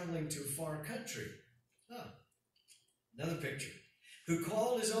man traveling to a far country. Another picture. Who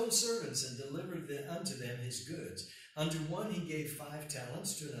called his own servants and delivered unto them his goods. Unto one he gave 5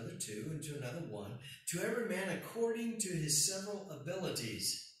 talents, to another 2, and to another 1, to every man according to his several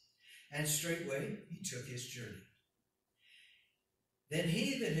abilities. And straightway he took his journey. Then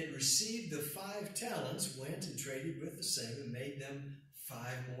he that had received the 5 talents went and traded with the same and made them 5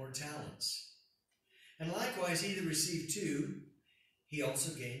 more talents. And likewise he that received 2, he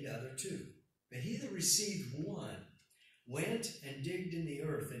also gained other 2. But he that received 1 went and digged in the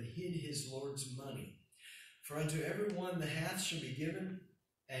earth and hid his Lord's money. For unto every one the hath shall be given,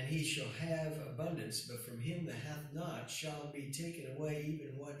 and he shall have abundance, but from him that hath not shall be taken away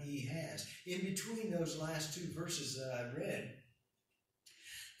even what he has. In between those last 2 verses that I read,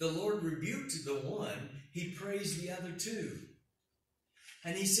 the Lord rebuked the one, he praised the other 2.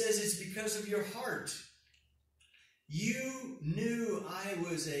 And he says, it's because of your heart. You knew I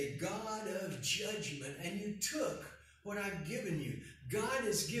was a God of judgment, and you took what I've given you. God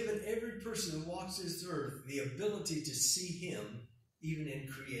has given every person who walks this earth the ability to see him, even in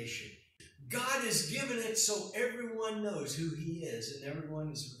creation. God has given it so everyone knows who he is, and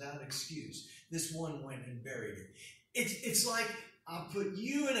everyone is without excuse. This one went and buried it. It's like, I'll put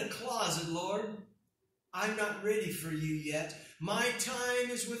you in a closet, Lord. I'm not ready for you yet. My time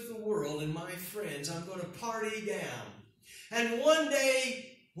is with the world and my friends. I'm going to party down. And one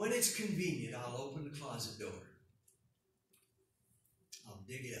day, when it's convenient, I'll open the closet door. I'll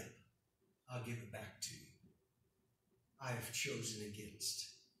dig it up. I'll give it back to you. I have chosen against.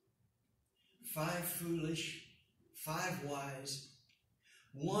 5 foolish, 5 wise,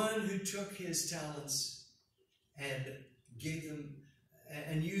 one who took his talents and gave them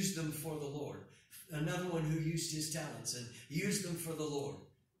and used them for the Lord. Another one who used his talents and used them for the Lord.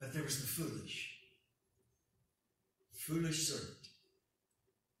 But there was the foolish servant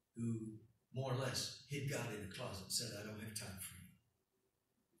who more or less hid God in a closet and said, I don't have time for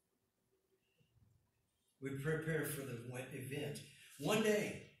you. We prepare for the event. One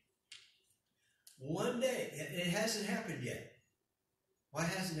day, it hasn't happened yet. Why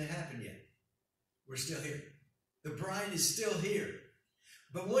hasn't it happened yet? We're still here. The bride is still here.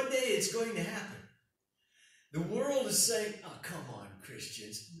 But one day it's going to happen. The world is saying, oh, come on,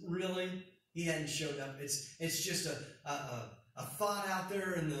 Christians. Really? He hadn't showed up. It's just a thought out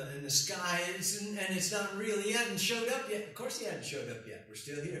there in the sky, and it's not real. He hadn't showed up yet. Of course he hadn't showed up yet. We're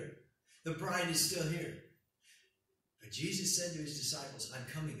still here. The bride is still here. But Jesus said to his disciples, I'm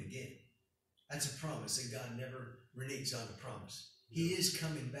coming again. That's a promise, and God never reneges on a promise. He is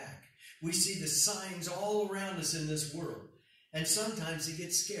coming back. We see the signs all around us in this world, and sometimes it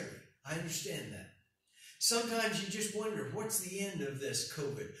gets scary. I understand that. Sometimes you just wonder, what's the end of this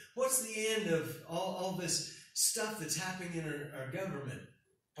COVID? What's the end of all this stuff that's happening in our government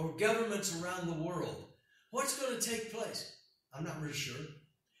or governments around the world? What's going to take place? I'm not really sure.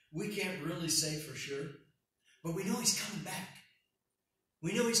 We can't really say for sure, but we know he's coming back.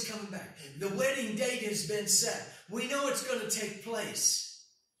 We know he's coming back. The wedding date has been set. We know it's going to take place.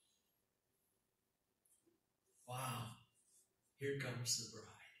 Wow. Here comes the bride.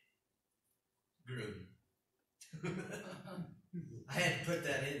 Groom. I had to put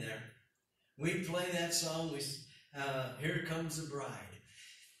that in there. We play that song. Here comes the bride.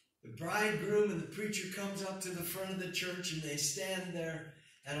 The bridegroom and the preacher comes up to the front of the church and they stand there,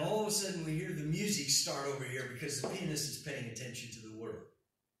 and all of a sudden we hear the music start over here because the pianist is paying attention to the world.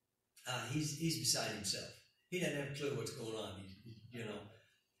 He's beside himself. He doesn't have a clue what's going on.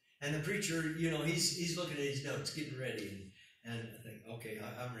 And the preacher, he's looking at his notes, getting ready, and I think, okay,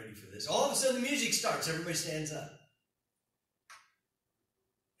 I'm ready for this. All of a sudden the music starts. Everybody stands up.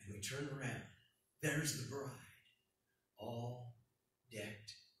 And we turn around. There's the bride, all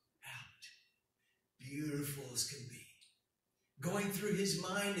decked out. Beautiful as can be. Going through his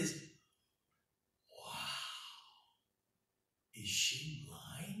mind is, wow, is she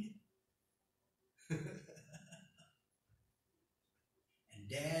mine? And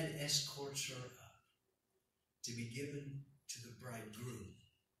Dad escorts her up to be given to the bridegroom.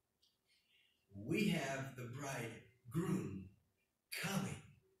 We have the bridegroom coming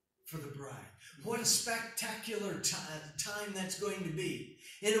for the bride. What a spectacular time that's going to be.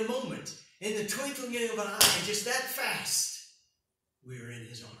 In a moment, in the twinkling of an eye, just that fast, we are in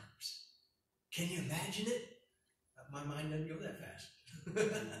his arms. Can you imagine it? My mind doesn't go that fast.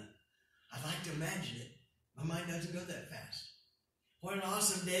 I'd like to imagine it. My mind doesn't go that fast. What an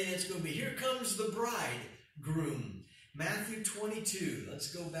awesome day that's going to be. Here comes the bridegroom. Matthew 22.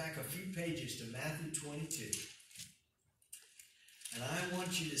 Let's go back a few pages to Matthew 22. And I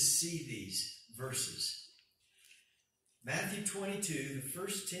want you to see these verses. Matthew 22, the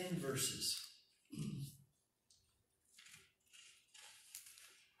first 10 verses.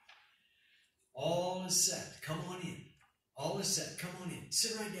 All is set. Come on in. All is set. Come on in.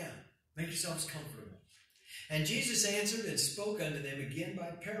 Sit right down. Make yourselves comfortable. And Jesus answered and spoke unto them again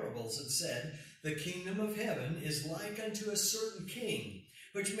by parables and said, the kingdom of heaven is like unto a certain king,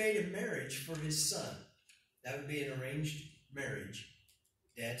 which made a marriage for his son. That would be an arranged marriage.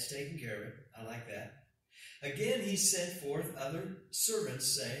 Dad's taking care of it. I like that. Again he sent forth other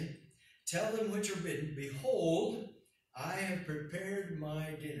servants, saying, tell them which are bidden, behold, I have prepared my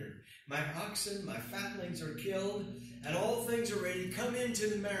dinner. My oxen, my fatlings are killed, and all things are ready. Come into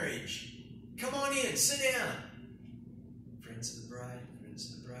the marriage. Come on in, sit down. Friends of the bride,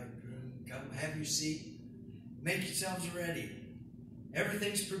 friends of the bridegroom, come have your seat. Make yourselves ready.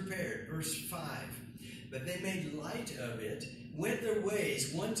 Everything's prepared. Verse 5. But they made light of it, went their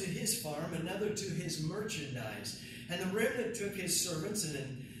ways, one to his farm, another to his merchandise. And the remnant took his servants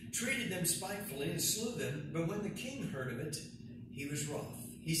and treated them spitefully and slew them. But when the king heard of it, he was wroth.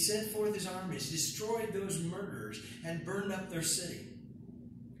 He sent forth his armies, destroyed those murderers, and burned up their city.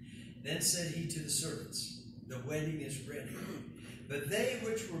 Then said he to the servants, the wedding is ready, but they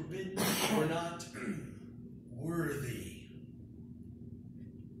which were bidden were not worthy.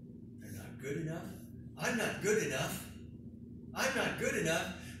 They're not good enough. I'm not good enough. I'm not good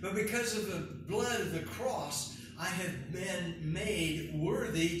enough, but because of the blood of the cross, I have been made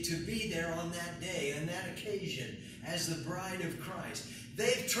worthy to be there on that day, on that occasion, as the bride of Christ.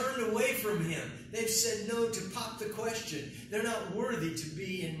 They've turned away from him. They've said no to pop the question. They're not worthy to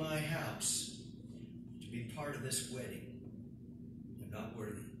be in my house, to be part of this wedding. They're not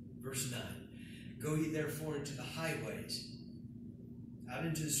worthy. Verse 9. Go ye therefore into the highways, out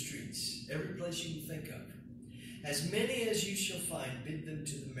into the streets, every place you can think of. As many as you shall find, bid them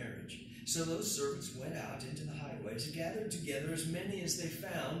to the marriage. So those servants went out into the highways and gathered together as many as they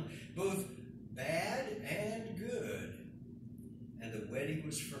found, both bad and good. And the wedding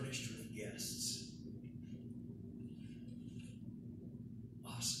was furnished with guests.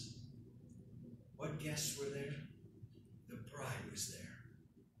 Awesome. What guests were there? The bride was there.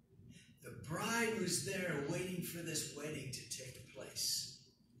 The bride was there waiting for this wedding to take place.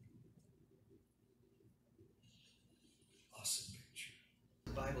 Awesome picture.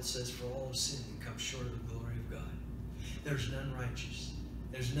 The Bible says, for all have sinned and come short of the glory of God. There's none righteous.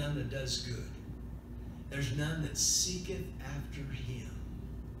 There's none that does good. There's none that seeketh after him.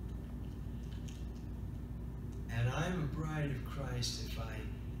 And I'm a bride of Christ if I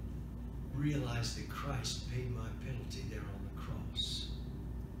realize that Christ paid my penalty there on the cross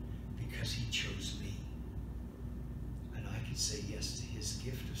because he chose me. And I can say yes to his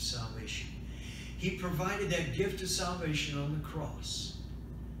gift of salvation. He provided that gift of salvation on the cross.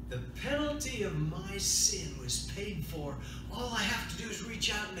 The penalty of my sin was paid for. All I have to do is reach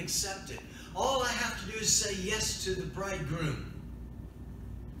out and accept it. All I have to do is say yes to the bridegroom.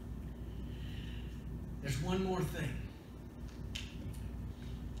 There's one more thing.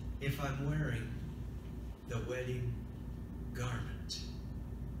 If I'm wearing the wedding garment.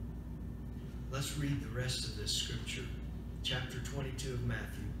 Let's read the rest of this scripture. Chapter 22 of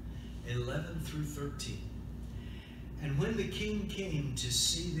Matthew, 11 through 13. And when the king came to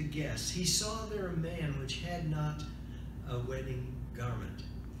see the guests, he saw there a man which had not a wedding garment.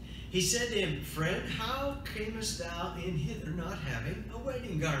 He said to him, Friend, how camest thou in hither not having a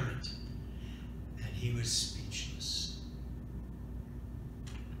wedding garment? And he was speechless.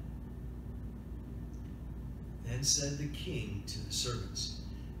 Then said the king to the servants,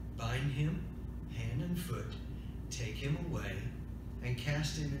 Bind him hand and foot, take him away, and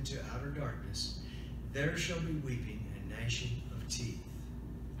cast him into outer darkness. There shall be weeping and gnashing of teeth.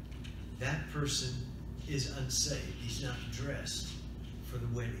 That person is unsaved. He's not dressed for the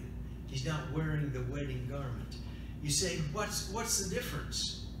wedding. He's not wearing the wedding garment. You say, what's the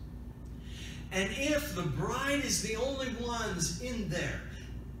difference? And if the bride is the only ones in there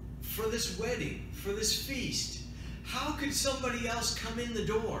for this wedding, for this feast, how could somebody else come in the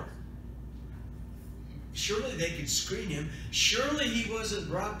door? Surely they could screen him. Surely he wasn't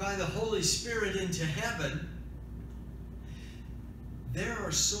brought by the Holy Spirit into heaven. There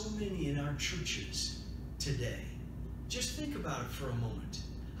are so many in our churches today. Just think about it for a moment.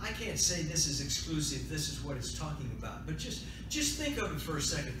 I can't say this is exclusive, this is what it's talking about, but just think of it for a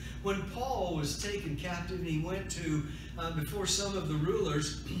second. When Paul was taken captive and he went to before some of the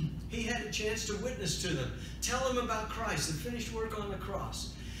rulers, he had a chance to witness to them, tell them about Christ, the finished work on the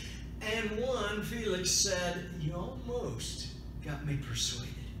cross. And one, Felix, said, You almost got me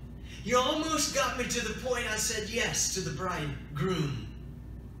persuaded. You almost got me to the point I said yes to the bridegroom.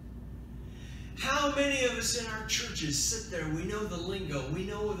 How many of us in our churches sit there, we know the lingo, we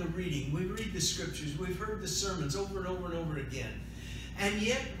know the reading, we read the scriptures, we've heard the sermons over and over and over again, and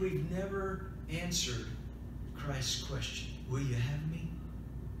yet we've never answered Christ's question, will you have me?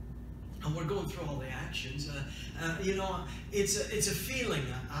 And we're going through all the actions. It's a feeling.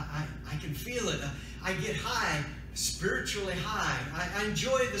 I can feel it. I get high, spiritually high. I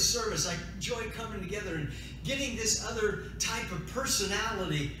enjoy the service. I enjoy coming together and getting this other type of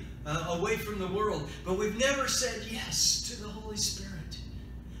personality away from the world. But we've never said yes to the Holy Spirit.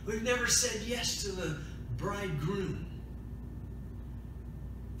 We've never said yes to the bridegroom.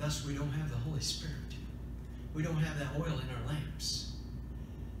 Thus, we don't have the Holy Spirit. We don't have that oil in our lamps.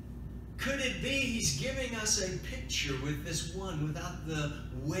 Could it be he's giving us a picture with this one without the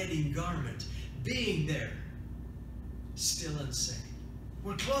wedding garment being there, still unsaved?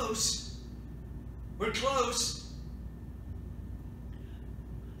 We're close. We're close.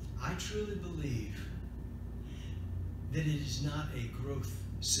 I truly believe that it is not a growth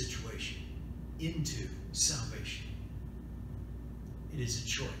situation into salvation. It is a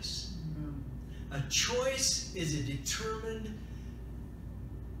choice. A choice is a determined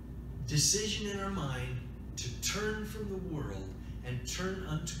decision in our mind to turn from the world and turn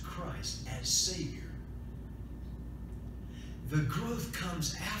unto Christ as Savior. The growth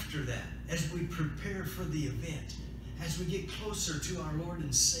comes after that as we prepare for the event, as we get closer to our Lord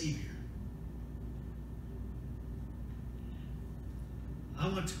and Savior. I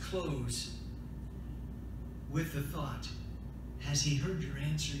want to close with the thought, has He heard your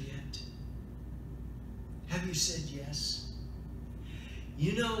answer yet? Have you said yes?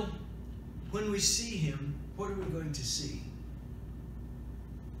 You know, when we see Him, what are we going to see?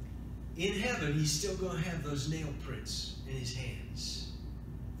 In heaven, He's still going to have those nail prints in His hands,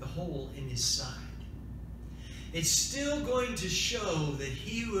 the hole in His side. It's still going to show that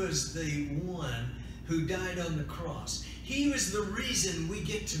He was the one who died on the cross. He was the reason we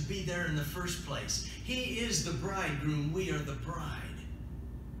get to be there in the first place. He is the bridegroom. We are the bride.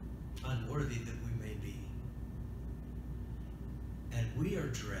 Unworthy that we may be. And we are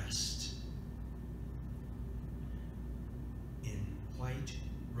dressed in white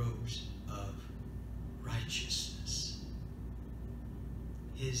robes of righteousness.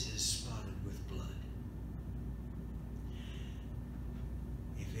 His is spotted with blood.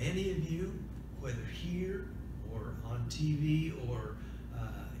 If any of you, whether here or on TV or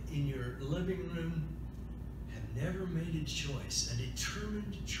in your living room, have never made a choice, a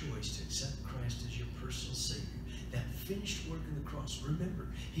determined choice to accept Christ as your personal Savior, that finished work on the cross, remember,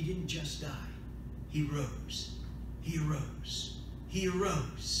 He didn't just die. He rose. He arose. He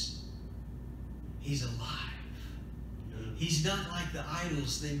arose. He's alive. He's not like the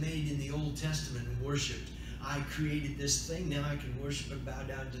idols they made in the Old Testament and worshipped. I created this thing, now I can worship and bow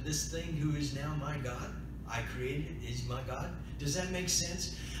down to this thing who is now my God. I created it, is my God. Does that make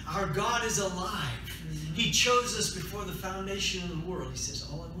sense? Our God is alive. He chose us before the foundation of the world. He says,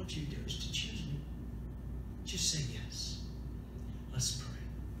 all I want you to do is to choose me. Just say yes. Let's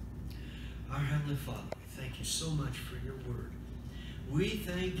pray. Our Heavenly Father, we thank you so much for your word. We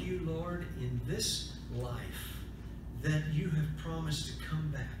thank you, Lord, in this life that you have promised to come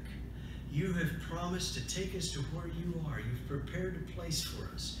back. You have promised to take us to where you are. You've prepared a place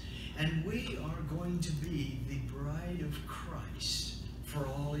for us. And we are going to be the bride of Christ for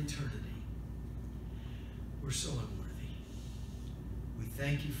all eternity. We're so unworthy. We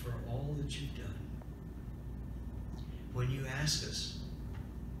thank you for all that you've done. When you ask us,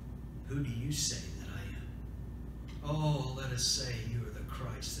 who do you say that I am? Oh, let us say you are the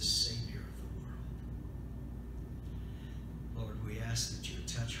Christ, the Savior of the world. Lord, we ask that you would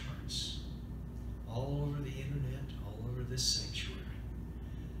touch hearts all over the internet, all over this sanctuary.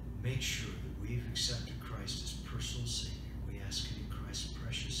 Make sure that we've accepted